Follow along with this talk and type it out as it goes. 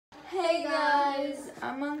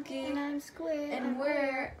I'm Monkey. And I'm Squid. And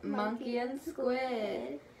we're Monkey and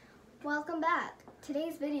Squid. Welcome back.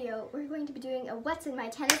 Today's video, we're going to be doing a What's in My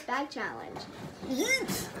Tennis Bag challenge.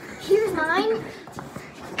 Here's mine.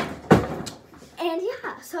 And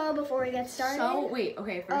yeah, so before we get started. So, wait,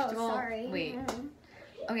 okay, first of all, sorry. wait.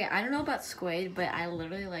 Okay, I don't know about Squid, but I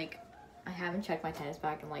literally, I haven't checked my tennis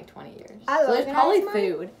bag in 20 years. So it's probably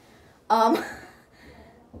food. I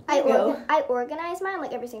organize mine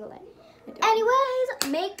every single day.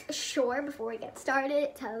 Anyways, make sure before we get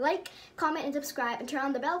started to like, comment, and subscribe, and turn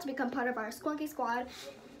on the bell to become part of our Squunky Squad.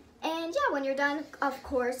 And yeah, when you're done, of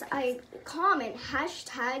course, I comment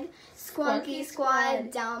hashtag Squunky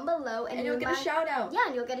Squad down below, and you'll get a shout out. Yeah,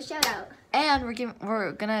 and you'll get a shout out. And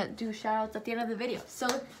we're gonna do shout outs at the end of the video. So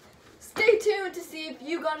stay tuned to see if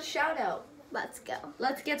you got a shout out. Let's go.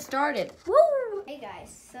 Let's get started. Woo! Hey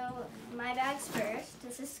guys, so my bag's first.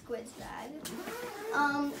 This is Squid's bag.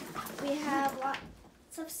 We have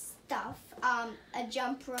lots of stuff. A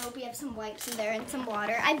jump rope. We have some wipes in there and some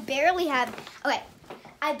water. I barely have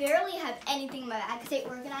anything in my bag because I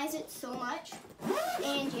organize it so much.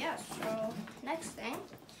 And yeah, so next thing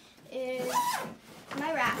is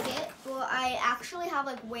my racket. Well, I actually have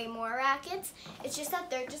way more rackets. It's just that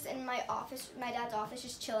they're just in my office, my dad's office,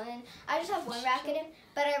 just chilling. I just have one racket in,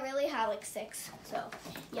 but I really have 6. So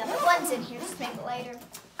yeah, but one's in here just to make it lighter.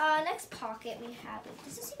 Next pocket we have.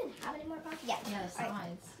 Does this even have any more pockets? Yeah. Yes.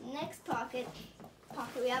 Right. Next pocket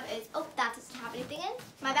we have is, that doesn't have anything in.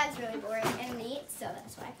 My bag's really boring and neat, so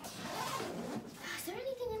that's why. Is there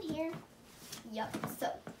anything in here? Yep. So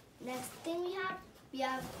next thing we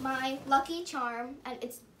have my Lucky Charm, and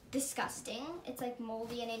it's disgusting. It's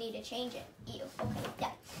moldy and I need to change it. Ew. Okay,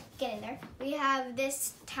 yeah. Get in there. We have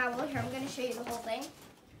this towel here. I'm going to show you the whole thing.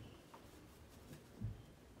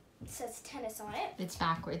 It says tennis on it. It's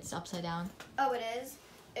backwards, upside down. Oh, it is?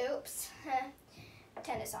 Oops.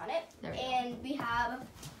 Tennis on it. There we go. And we have,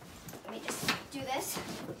 let me just do this.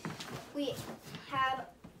 We have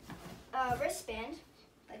a wristband.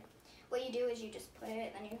 What you do is you just put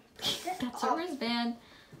it and then you place it. That's a wristband.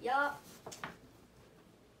 Yup.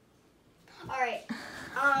 Alright.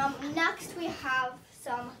 Next we have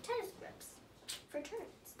some tennis grips for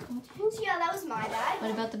tournaments. So yeah, that was my bag.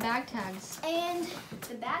 What about the bag tags? And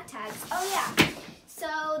the bag tags. Oh yeah.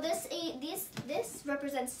 So this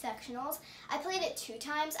represents sectionals. I played it 2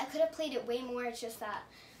 times. I could have played it way more. It's just that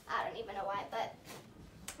I don't even know why. But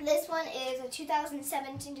this one is a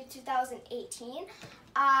 2017 to 2018.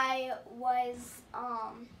 I was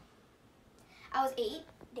 8.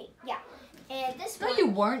 Yeah. And this one. No, you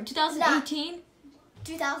weren't. 2018.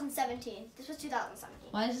 2017. This was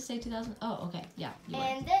 2017. Why does it say 2000? Oh, okay. Yeah.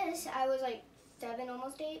 And this, I was 7,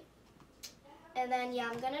 almost 8. And then yeah,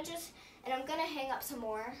 I'm gonna hang up some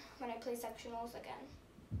more when I play sectionals again.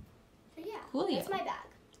 So yeah, cool. That's my bag.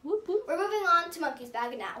 Whoop, whoop. We're moving on to Monkey's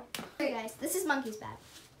bag now. Okay, guys, this is Monkey's bag.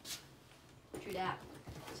 True that.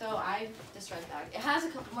 So I this red bag. It has a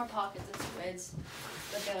couple more pockets than Squid's,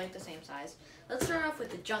 but they're the same size. Let's start off with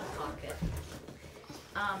the junk pocket.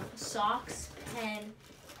 Socks, pen,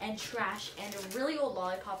 and trash, and a really old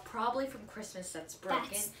lollipop, probably from Christmas, that's broken.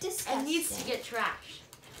 That's disgusting. And needs to get trashed.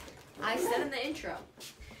 I said in the intro.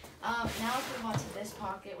 Now let's move on to this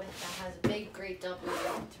pocket that has a big, great W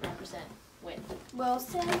to represent win.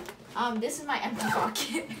 Wilson. This is my empty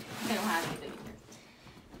pocket. I don't have anything in here.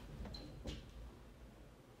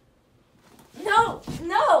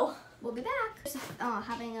 No! We'll be back. Just,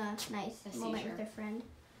 having a nice moment with a friend.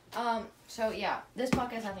 So yeah, this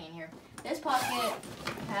pocket has nothing in here. This pocket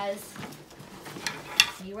has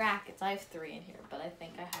the rackets. I have 3 in here, but I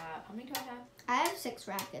think I have, how many do I have? I have 6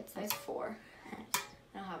 rackets. I have 4. I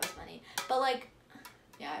don't have as many. But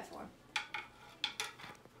yeah, I have 4.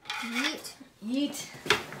 Yeet. Yeet.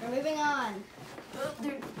 We're moving on.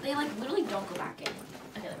 They literally don't go back in.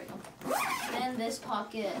 Okay, there we go. Then this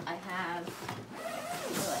pocket, I have,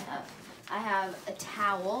 what do I have? I have a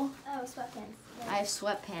towel. Oh, sweatpants. Yeah. I have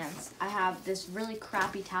sweatpants. I have this really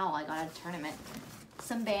crappy towel I got at a tournament.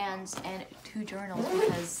 Some bands and 2 journals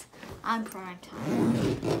because I'm prime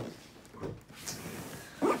time.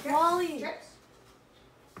 Wally! I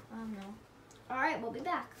don't know. Alright, we'll be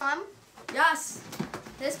back. Yes!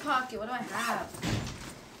 This pocket, what do I have?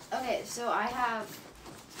 Okay, so I have,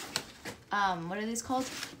 what are these called?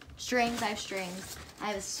 Strings, I have strings. I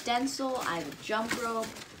have a stencil, I have a jump rope.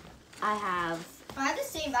 I have the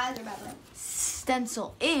same visor, by the way.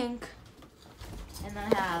 Stencil ink. And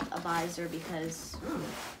then I have a visor because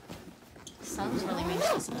the sun's really mean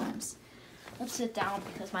to me sometimes. Let's sit down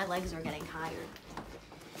because my legs are getting tired.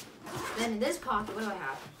 Then in this pocket, what do I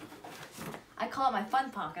have? I call it my fun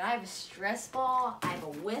pocket. I have a stress ball, I have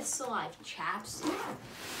a whistle, I have chapstick.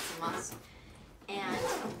 It's a must. And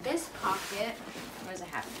this pocket, what does it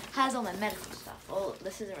have? Has all my medical stuff. Oh,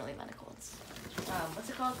 this isn't really medical. It's what's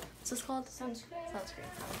it called? What's this called? Sunscreen.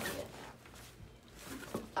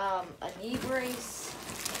 A knee brace,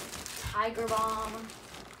 Tiger Balm,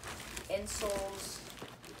 insoles.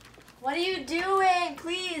 What are you doing?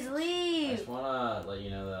 Please I leave. just want to let you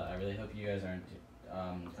know that I really hope you guys aren't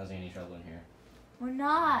causing any trouble in here. We're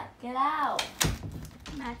not. Get out.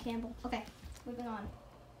 Matt Campbell. Okay, moving on.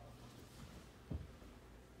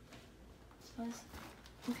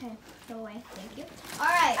 Okay, go away. Thank you. All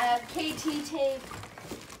right. I have KT tape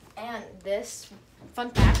and this.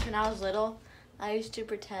 Fun fact: when I was little, I used to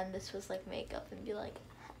pretend this was like makeup and be like,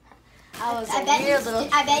 I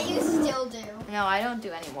bet you still do. No, I don't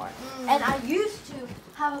do anymore. And I used to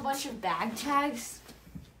have a bunch of bag tags,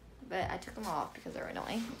 but I took them off because they're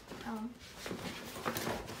annoying. Okay.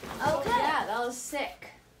 Oh yeah, that was sick.